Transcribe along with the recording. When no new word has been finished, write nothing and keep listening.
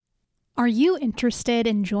Are you interested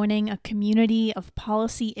in joining a community of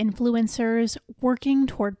policy influencers working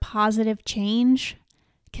toward positive change?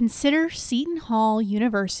 Consider Seton Hall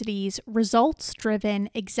University's results-driven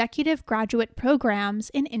executive graduate programs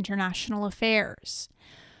in international affairs.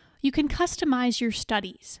 You can customize your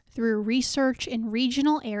studies through research in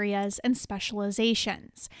regional areas and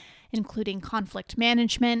specializations, including conflict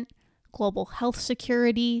management, global health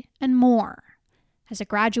security, and more. As a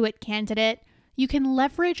graduate candidate, you can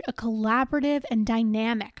leverage a collaborative and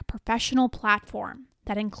dynamic professional platform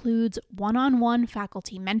that includes one-on-one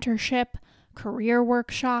faculty mentorship, career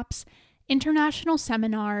workshops, international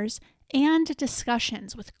seminars, and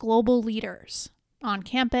discussions with global leaders on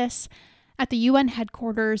campus, at the UN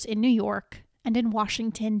headquarters in New York, and in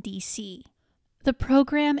Washington, D.C. The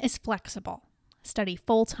program is flexible. Study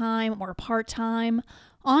full-time or part-time,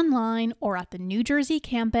 online or at the New Jersey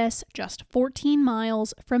campus just 14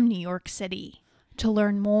 miles from New York City. To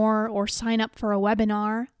learn more or sign up for a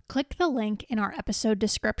webinar, click the link in our episode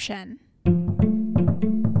description.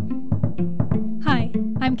 Hi,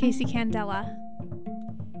 I'm Casey Candela.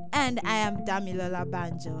 And I am Damilola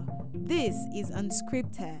Banjo. This is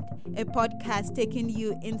Unscripted, a podcast taking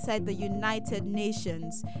you inside the United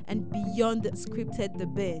Nations and beyond the scripted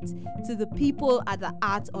debate to the people at the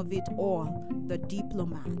heart of it all, the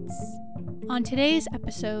diplomats. On today's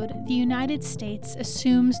episode, the United States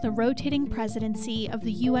assumes the rotating presidency of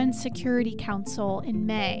the UN Security Council in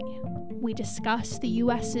May. We discuss the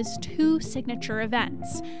U.S.'s two signature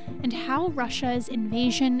events and how Russia's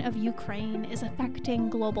invasion of Ukraine is affecting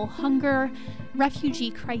global hunger,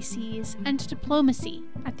 refugee crises, and diplomacy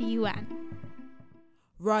at the UN.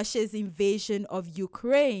 Russia's invasion of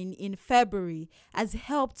Ukraine in February has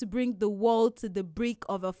helped bring the world to the brink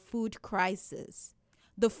of a food crisis.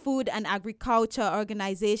 The Food and Agriculture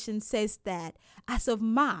Organization says that, as of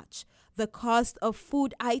March, the cost of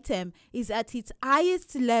food item is at its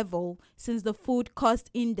highest level since the Food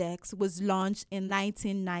Cost Index was launched in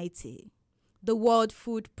 1990. The World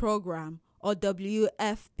Food Programme, or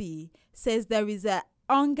WFP, says there is a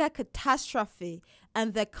hunger catastrophe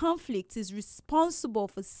and the conflict is responsible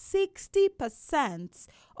for 60%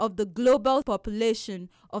 of the global population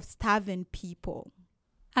of starving people.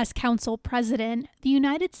 As Council President, the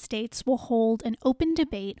United States will hold an open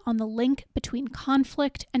debate on the link between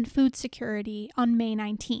conflict and food security on May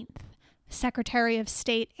 19th. Secretary of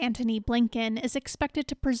State Antony Blinken is expected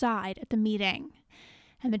to preside at the meeting.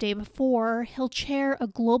 And the day before, he'll chair a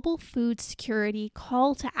global food security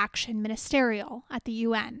call to action ministerial at the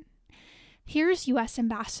UN. Here's U.S.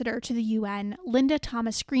 Ambassador to the UN, Linda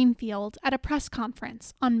Thomas Greenfield, at a press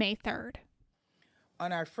conference on May 3rd.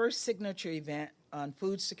 On our first signature event on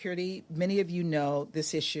food security, many of you know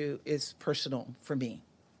this issue is personal for me.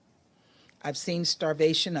 I've seen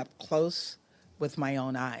starvation up close with my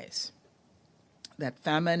own eyes. That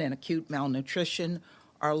famine and acute malnutrition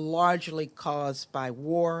are largely caused by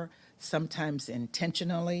war, sometimes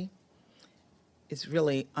intentionally, is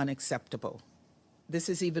really unacceptable. This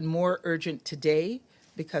is even more urgent today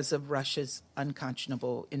because of Russia's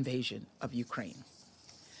unconscionable invasion of Ukraine.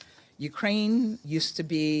 Ukraine used to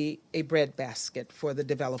be a breadbasket for the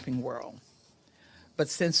developing world. But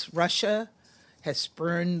since Russia has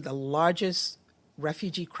spurned the largest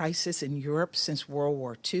refugee crisis in Europe since World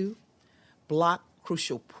War II, blocked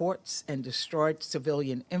crucial ports and destroyed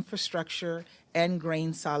civilian infrastructure and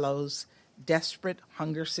grain silos, desperate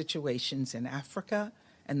hunger situations in Africa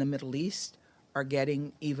and the Middle East are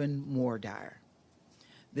getting even more dire.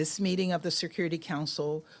 This meeting of the Security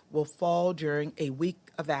Council will fall during a week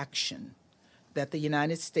of action that the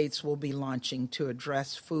United States will be launching to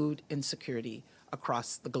address food insecurity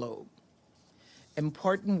across the globe.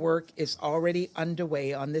 Important work is already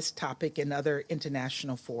underway on this topic in other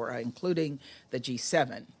international fora, including the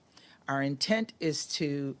G7. Our intent is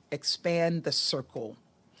to expand the circle,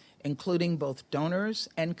 including both donors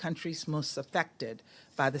and countries most affected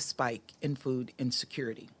by the spike in food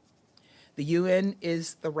insecurity. The UN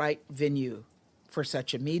is the right venue for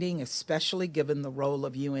such a meeting, especially given the role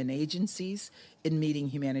of UN agencies in meeting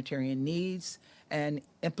humanitarian needs and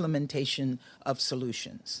implementation of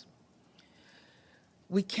solutions.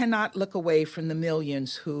 We cannot look away from the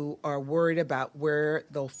millions who are worried about where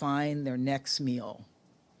they'll find their next meal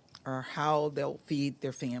or how they'll feed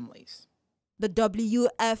their families. The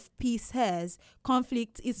WFP says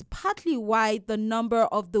conflict is partly why the number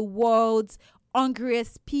of the world's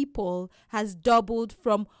hungriest people has doubled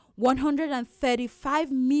from 135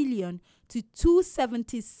 million to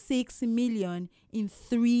 276 million in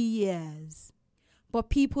 3 years. But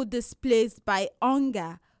people displaced by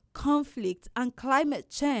hunger, conflict, and climate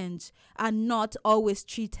change are not always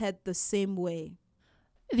treated the same way.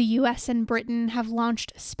 The US and Britain have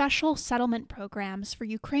launched special settlement programs for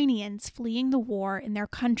Ukrainians fleeing the war in their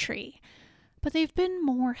country, but they've been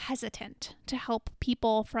more hesitant to help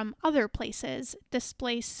people from other places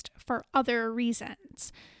displaced for other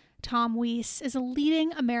reasons. Tom Weiss is a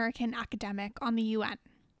leading American academic on the UN.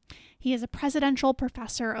 He is a presidential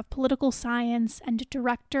professor of political science and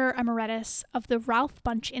director emeritus of the Ralph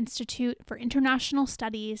Bunche Institute for International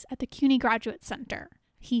Studies at the CUNY Graduate Center.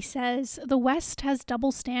 He says the West has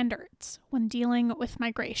double standards when dealing with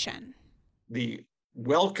migration. The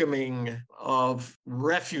welcoming of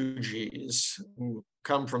refugees who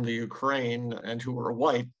come from the Ukraine and who are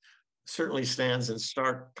white certainly stands in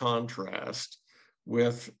stark contrast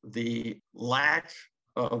with the lack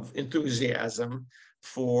of enthusiasm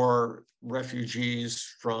for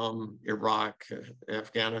refugees from Iraq,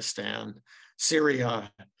 Afghanistan,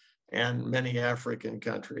 Syria, and many African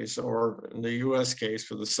countries, or in the US case,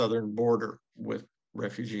 for the southern border with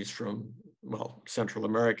refugees from, well, Central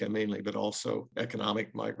America mainly, but also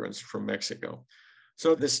economic migrants from Mexico.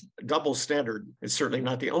 So this double standard is certainly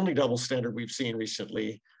not the only double standard we've seen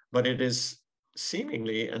recently, but it is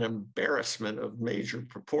seemingly an embarrassment of major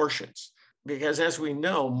proportions. Because as we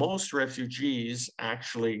know, most refugees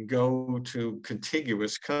actually go to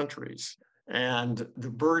contiguous countries, and the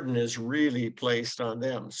burden is really placed on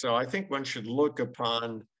them. So I think one should look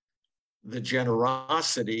upon the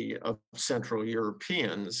generosity of Central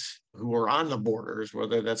Europeans who are on the borders,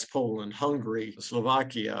 whether that's Poland, Hungary,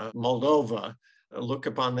 Slovakia, Moldova, look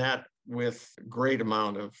upon that with great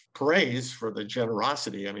amount of praise for the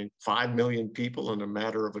generosity. I mean, 5 million people in a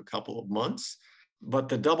matter of a couple of months. But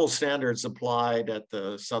the double standards applied at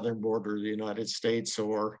the southern border of the United States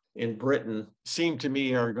or in Britain seem to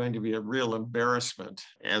me are going to be a real embarrassment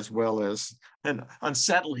as well as an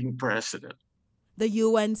unsettling precedent. The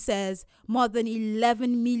UN says more than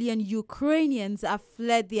 11 million Ukrainians have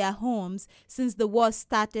fled their homes since the war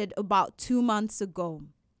started about 2 months ago.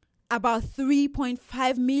 About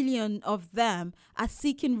 3.5 million of them are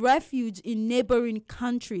seeking refuge in neighboring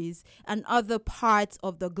countries and other parts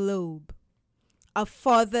of the globe. A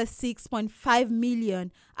further 6.5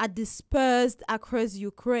 million are dispersed across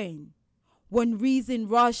Ukraine. One reason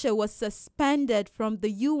Russia was suspended from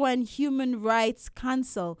the UN Human Rights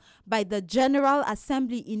Council by the General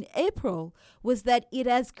Assembly in April was that it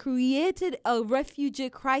has created a refugee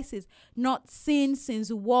crisis not seen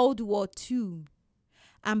since World War II.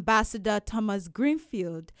 Ambassador Thomas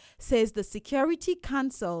Greenfield says the Security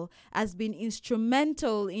Council has been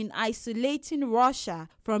instrumental in isolating Russia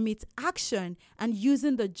from its action and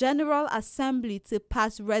using the General Assembly to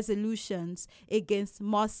pass resolutions against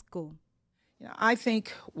Moscow. I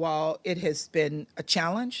think while it has been a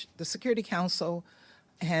challenge, the Security Council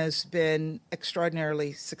has been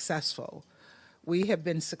extraordinarily successful. We have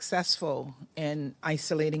been successful in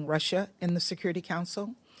isolating Russia in the Security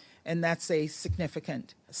Council, and that's a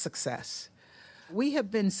significant success. We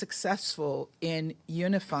have been successful in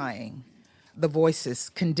unifying the voices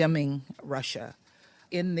condemning Russia.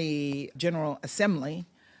 In the General Assembly,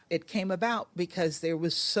 it came about because there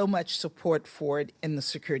was so much support for it in the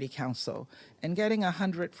Security Council. And getting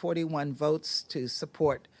 141 votes to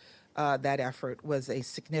support that effort was a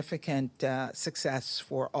significant success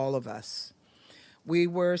for all of us. We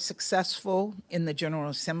were successful in the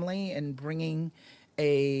General Assembly in bringing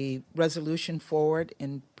a resolution forward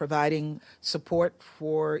in providing support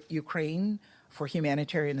for Ukraine for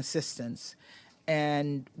humanitarian assistance.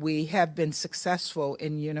 And we have been successful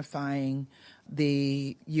in unifying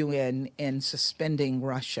the UN in suspending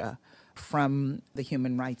Russia from the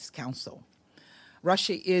Human Rights Council.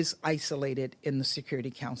 Russia is isolated in the Security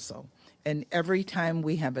Council. And every time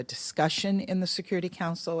we have a discussion in the Security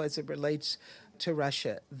Council as it relates to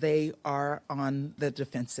Russia, they are on the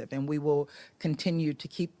defensive. And we will continue to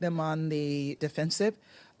keep them on the defensive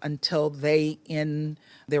until they end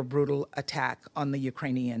their brutal attack on the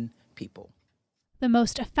Ukrainian people. The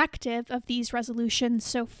most effective of these resolutions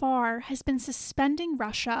so far has been suspending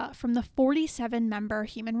Russia from the 47-member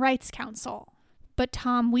Human Rights Council. But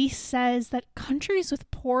Tom Weiss says that countries with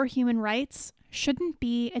poor human rights shouldn't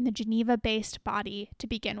be in the Geneva-based body to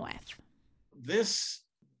begin with. This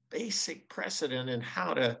basic precedent in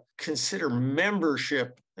how to consider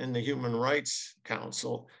membership in the Human Rights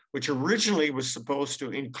Council, which originally was supposed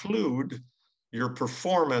to include your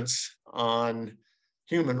performance on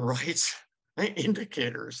human rights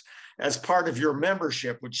indicators as part of your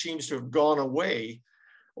membership, which seems to have gone away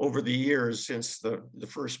over the years since the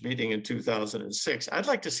first meeting in 2006. I'd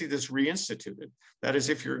like to see this reinstituted. That is,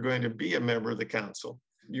 if you're going to be a member of the council,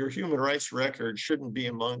 your human rights record shouldn't be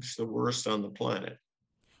amongst the worst on the planet.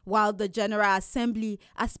 While the General Assembly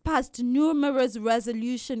has passed numerous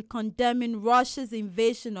resolutions condemning Russia's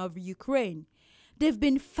invasion of Ukraine, they've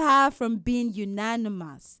been far from being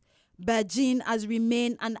unanimous. Beijing has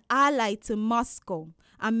remained an ally to Moscow,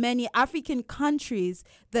 and many African countries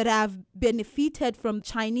that have benefited from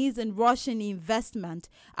Chinese and Russian investment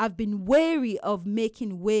have been wary of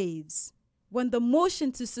making waves. When the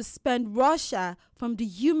motion to suspend Russia from the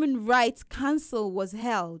Human Rights Council was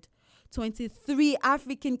held, 23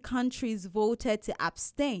 African countries voted to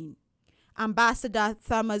abstain. Ambassador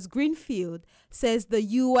Thomas Greenfield says the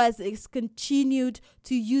U.S. has continued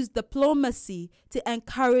to use diplomacy to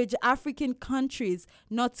encourage African countries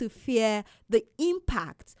not to fear the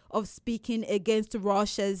impact of speaking against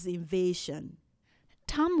Russia's invasion.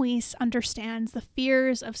 Tom Weiss understands the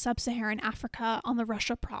fears of sub-Saharan Africa on the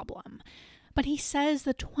Russia problem, but he says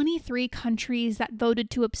the 23 countries that voted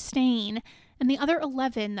to abstain and the other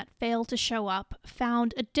 11 that failed to show up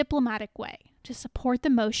found a diplomatic way to support the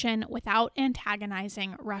motion without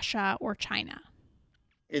antagonizing Russia or China.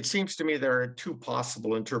 It seems to me there are two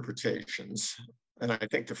possible interpretations. And I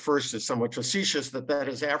think the first is somewhat facetious, that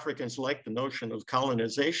is, Africans like the notion of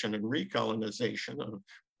colonization and recolonization of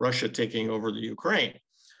Russia taking over the Ukraine.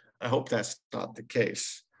 I hope that's not the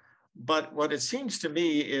case. But what it seems to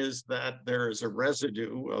me is that there is a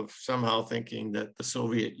residue of somehow thinking that the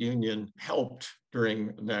Soviet Union helped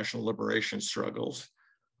during national liberation struggles.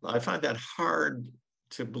 I find that hard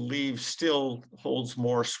to believe still holds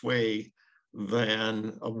more sway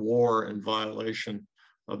than a war in violation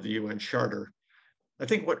of the UN Charter. I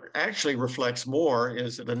think what actually reflects more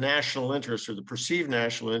is the national interest or the perceived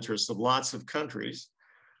national interest of lots of countries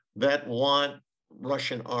that want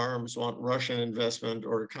Russian arms, want Russian investment,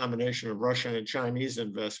 or a combination of Russian and Chinese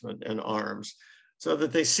investment and arms, so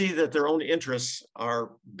that they see that their own interests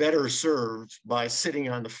are better served by sitting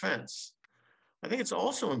on the fence. I think it's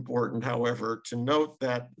also important, however, to note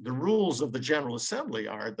that the rules of the General Assembly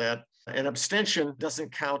are that an abstention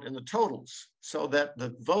doesn't count in the totals, so that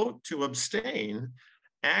the vote to abstain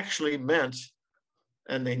actually meant,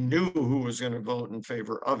 and they knew who was going to vote in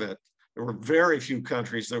favor of it. There were very few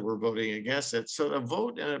countries that were voting against it. So a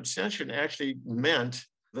vote and abstention actually meant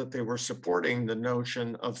that they were supporting the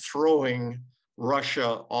notion of throwing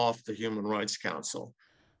Russia off the Human Rights Council.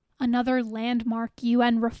 Another landmark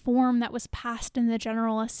UN reform that was passed in the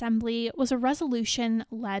General Assembly was a resolution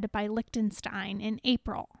led by Liechtenstein in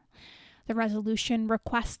April. The resolution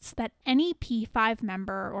requests that any P5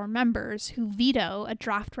 member or members who veto a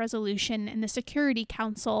draft resolution in the Security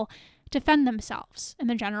Council defend themselves in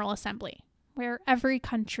the General Assembly, where every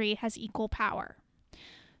country has equal power.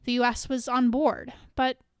 The US was on board,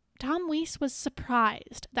 but Tom Weiss was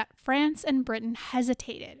surprised that France and Britain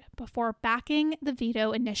hesitated before backing the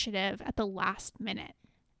veto initiative at the last minute.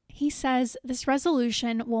 He says this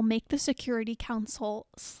resolution will make the Security Council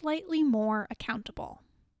slightly more accountable.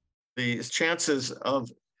 The chances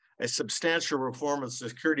of a substantial reform of the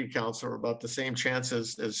Security Council are about the same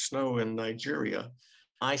chances as snow in Nigeria.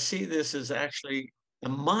 I see this as actually a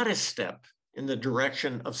modest step in the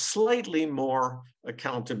direction of slightly more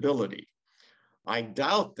accountability. I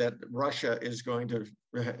doubt that Russia is going to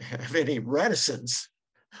have any reticence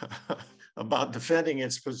about defending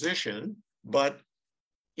its position, but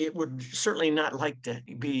it would certainly not like to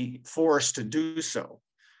be forced to do so.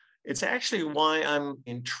 It's actually why I'm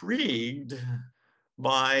intrigued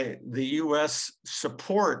by the US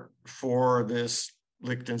support for this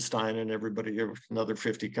Liechtenstein and everybody, another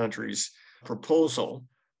 50 countries proposal,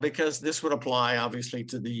 because this would apply obviously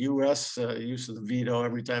to the US use of the veto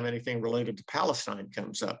every time anything related to Palestine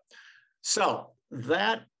comes up. So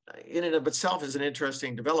that in and of itself is an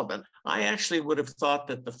interesting development. I actually would have thought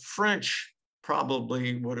that the French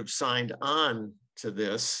probably would have signed on to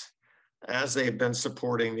this, as they've been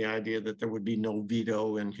supporting the idea that there would be no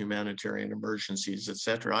veto in humanitarian emergencies, et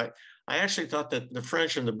cetera. I actually thought that the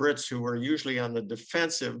French and the Brits, who were usually on the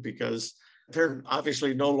defensive because they're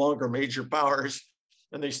obviously no longer major powers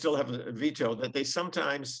and they still have a veto, that they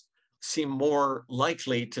sometimes seem more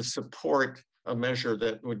likely to support a measure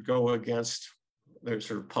that would go against their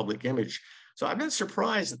sort of public image. So I've been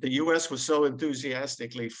surprised that the US was so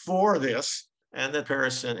enthusiastically for this, and that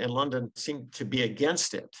Paris and London seem to be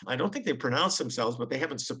against it. I don't think they pronounce themselves, but they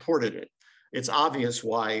haven't supported it. It's obvious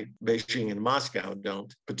why Beijing and Moscow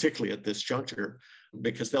don't, particularly at this juncture,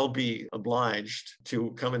 because they'll be obliged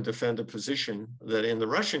to come and defend a position that in the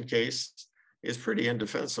Russian case is pretty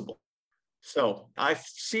indefensible. So I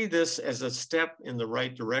see this as a step in the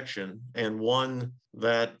right direction, and one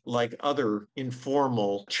that, like other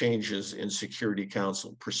informal changes in Security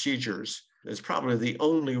Council procedures, is probably the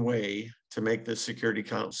only way to make the Security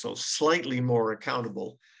Council slightly more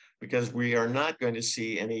accountable because we are not going to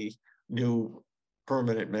see any new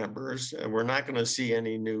permanent members, and we're not going to see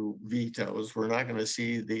any new vetoes. We're not going to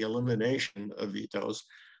see the elimination of vetoes.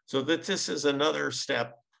 So that this is another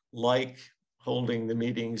step, like holding the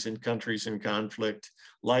meetings in countries in conflict,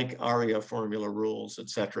 like ARIA formula rules, et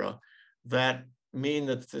cetera, that mean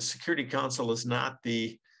that the Security Council is not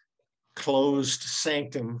the closed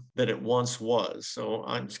sanctum that it once was. So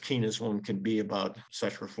I'm as keen as one can be about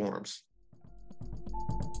such reforms.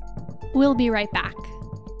 We'll be right back.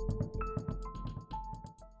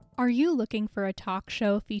 Are you looking for a talk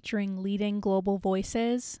show featuring leading global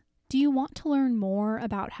voices? Do you want to learn more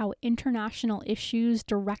about how international issues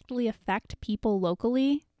directly affect people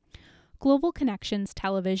locally? Global Connections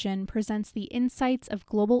Television presents the insights of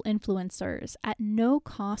global influencers at no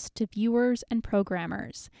cost to viewers and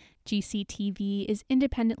programmers. GCTV is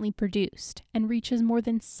independently produced and reaches more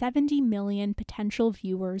than 70 million potential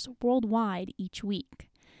viewers worldwide each week.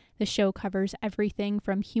 The show covers everything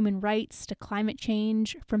from human rights to climate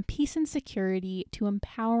change, from peace and security to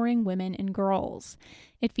empowering women and girls.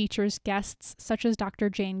 It features guests such as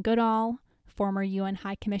Dr. Jane Goodall, former UN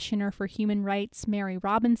High Commissioner for Human Rights Mary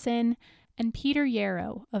Robinson, and Peter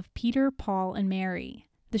Yarrow of Peter, Paul, and Mary.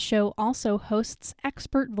 The show also hosts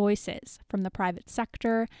expert voices from the private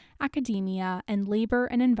sector, academia, and labor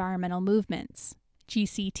and environmental movements.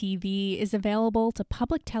 GCTV is available to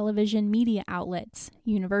public television media outlets,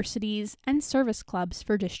 universities, and service clubs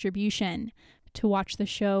for distribution. To watch the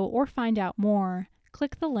show or find out more,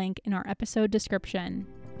 click the link in our episode description.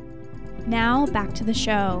 Now, back to the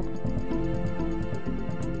show.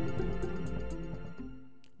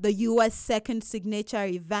 The U.S. second signature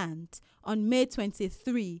event on May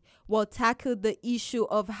 23 will tackle the issue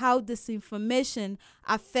of how disinformation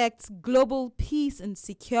affects global peace and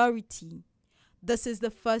security. This is the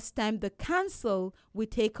first time the Council will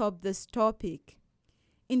take up this topic.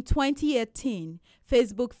 In 2018,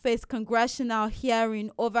 Facebook faced congressional hearing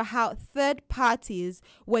over how third parties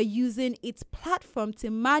were using its platform to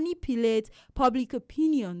manipulate public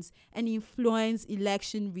opinions and influence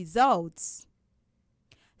election results.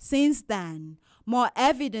 Since then, more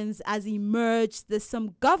evidence has emerged that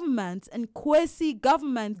some government and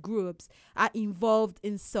quasi-government groups are involved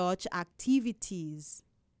in such activities.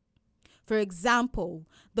 For example,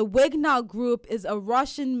 the Wagner Group is a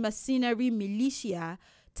Russian mercenary militia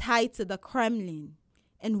tied to the Kremlin.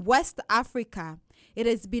 In West Africa, it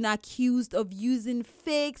has been accused of using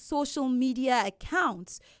fake social media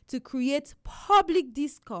accounts to create public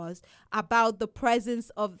discourse about the presence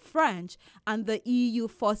of French and the EU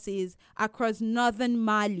forces across northern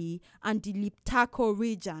Mali and the Liptako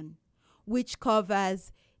region, which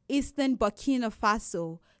covers eastern Burkina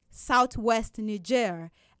Faso, southwest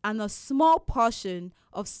Niger, and a small portion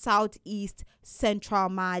of southeast central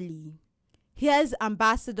Mali. Here's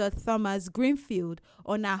Ambassador Thomas Greenfield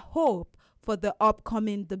on our hope for the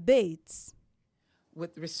upcoming debates.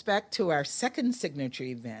 With respect to our second signature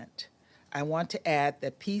event, I want to add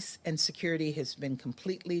that peace and security has been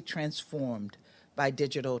completely transformed by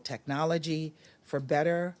digital technology, for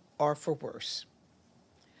better or for worse.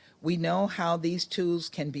 We know how these tools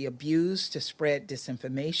can be abused to spread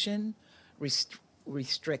disinformation,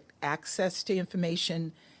 restrict access to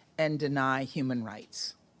information, and deny human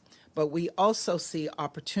rights. But we also see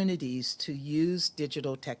opportunities to use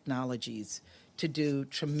digital technologies to do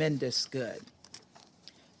tremendous good.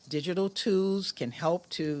 Digital tools can help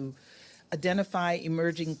to identify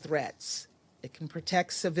emerging threats. It can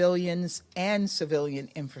protect civilians and civilian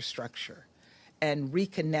infrastructure, and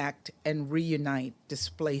reconnect and reunite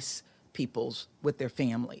displaced peoples with their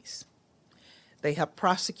families. They help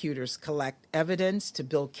prosecutors collect evidence to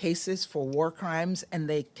build cases for war crimes, and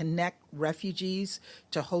they connect refugees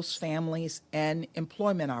to host families and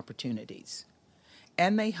employment opportunities.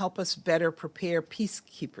 And they help us better prepare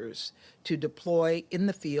peacekeepers to deploy in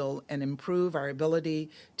the field and improve our ability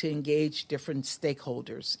to engage different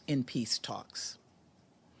stakeholders in peace talks.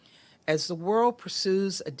 As the world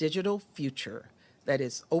pursues a digital future that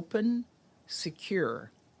is open, secure,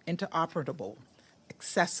 interoperable,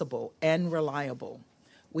 accessible, and reliable,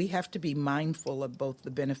 we have to be mindful of both the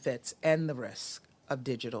benefits and the risks of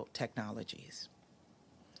digital technologies.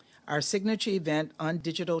 Our signature event on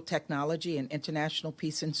digital technology and international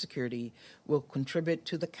peace and security will contribute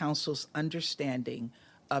to the Council's understanding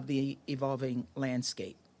of the evolving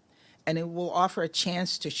landscape, and it will offer a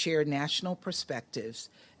chance to share national perspectives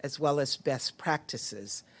as well as best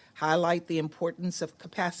practices, highlight the importance of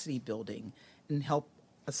capacity building, and help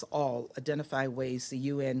us all identify ways the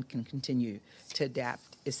UN can continue to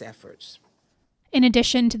adapt its efforts. In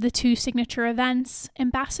addition to the 2 signature events,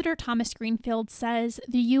 Ambassador Thomas Greenfield says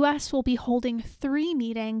the U.S. will be holding 3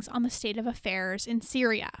 meetings on the state of affairs in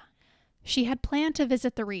Syria. She had planned to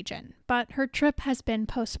visit the region, but her trip has been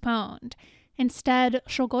postponed. Instead,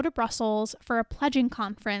 she'll go to Brussels for a pledging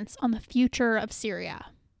conference on the future of Syria.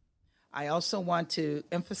 I also want to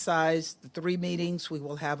emphasize the 3 meetings we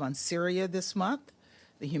will have on Syria this month,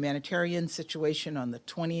 the humanitarian situation on the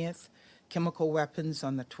 20th, chemical weapons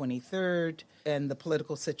on the 23rd, and the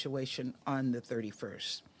political situation on the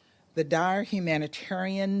 31st. The dire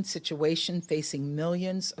humanitarian situation facing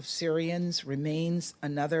millions of Syrians remains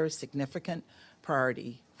another significant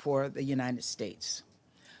priority for the United States.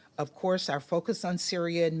 Of course, our focus on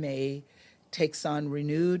Syria in May takes on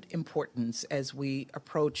renewed importance as we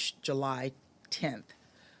approach July 10th,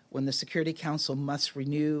 when the Security Council must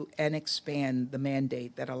renew and expand the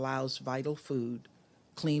mandate that allows vital food,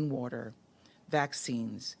 clean water,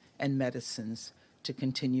 vaccines, and medicines to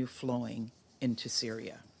continue flowing into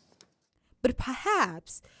Syria. But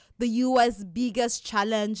perhaps the U.S.'s biggest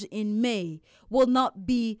challenge in May will not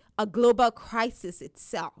be a global crisis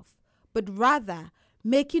itself, but rather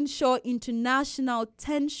making sure international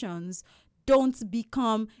tensions don't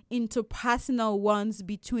become interpersonal ones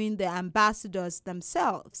between the ambassadors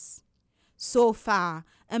themselves. So far,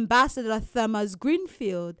 Ambassador Thomas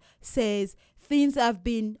Greenfield says things have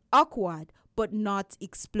been awkward but not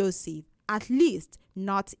explosive, at least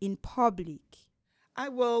not in public. I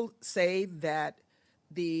will say that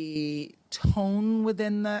the tone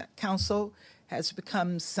within the council has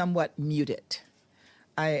become somewhat muted.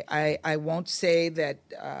 I won't say that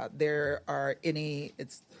there are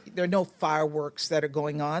no fireworks that are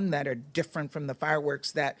going on that are different from the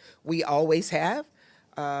fireworks that we always have.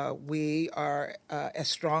 We are as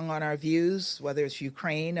strong on our views, whether it's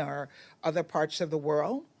Ukraine or other parts of the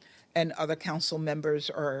world, and other council members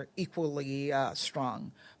are equally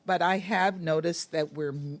strong. But I have noticed that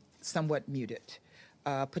we're somewhat muted,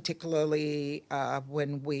 particularly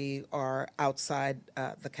when we are outside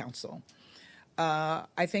the council.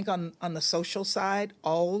 I think on the social side,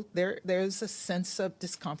 there's a sense of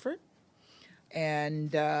discomfort.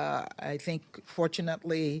 And I think,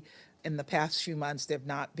 fortunately, in the past few months, there have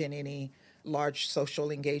not been any large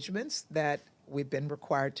social engagements that we've been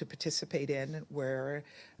required to participate in where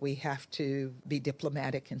we have to be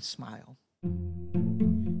diplomatic and smile.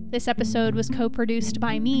 This episode was co-produced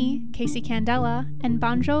by me, Casey Candela, and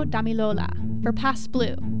Banjo Damilola for Pass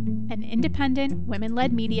Blue, an independent,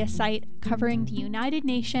 women-led media site covering the United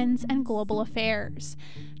Nations and global affairs.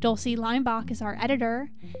 Dulcie Leimbach is our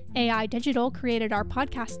editor, AI Digital created our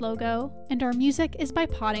podcast logo, and our music is by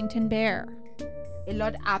Poddington Bear. A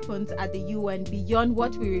lot happens at the UN beyond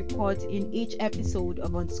what we report in each episode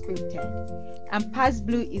of Unscripted. And Pass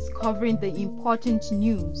Blue is covering the important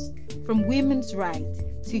news from women's rights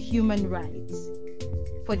to human rights.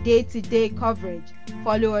 For day-to-day coverage,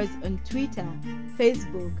 follow us on Twitter,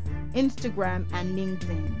 Facebook, Instagram, and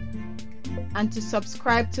LinkedIn. And to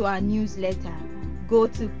subscribe to our newsletter, go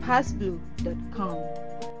to passblue.com.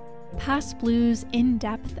 Pass Blue's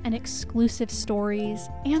in-depth and exclusive stories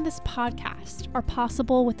and this podcast are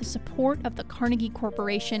possible with the support of the Carnegie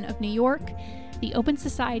Corporation of New York, the Open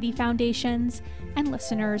Society Foundations, and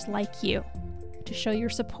listeners like you. To show your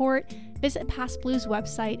support, visit Pass Blue's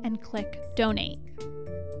website and click Donate.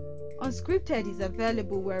 Unscripted is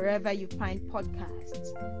available wherever you find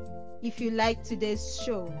podcasts. If you like today's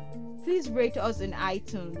show, please rate us on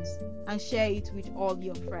iTunes and share it with all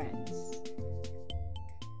your friends.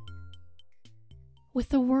 With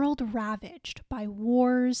the world ravaged by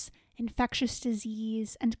wars, infectious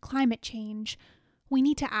disease, and climate change, we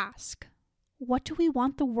need to ask, what do we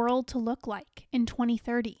want the world to look like in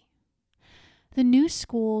 2030? The New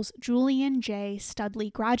School's Julian J. Studley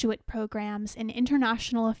graduate programs in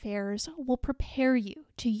international affairs will prepare you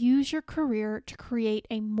to use your career to create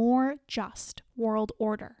a more just world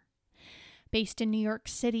order. Based in New York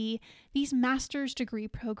City, these master's degree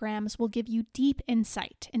programs will give you deep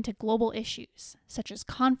insight into global issues such as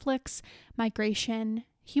conflicts, migration,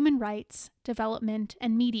 human rights, development,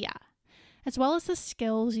 and media, as well as the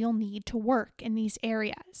skills you'll need to work in these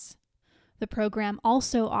areas. The program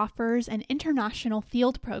also offers an international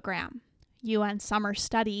field program, UN Summer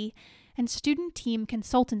Study, and student team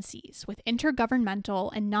consultancies with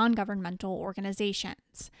intergovernmental and non-governmental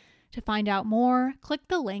organizations. To find out more, click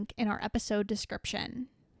the link in our episode description.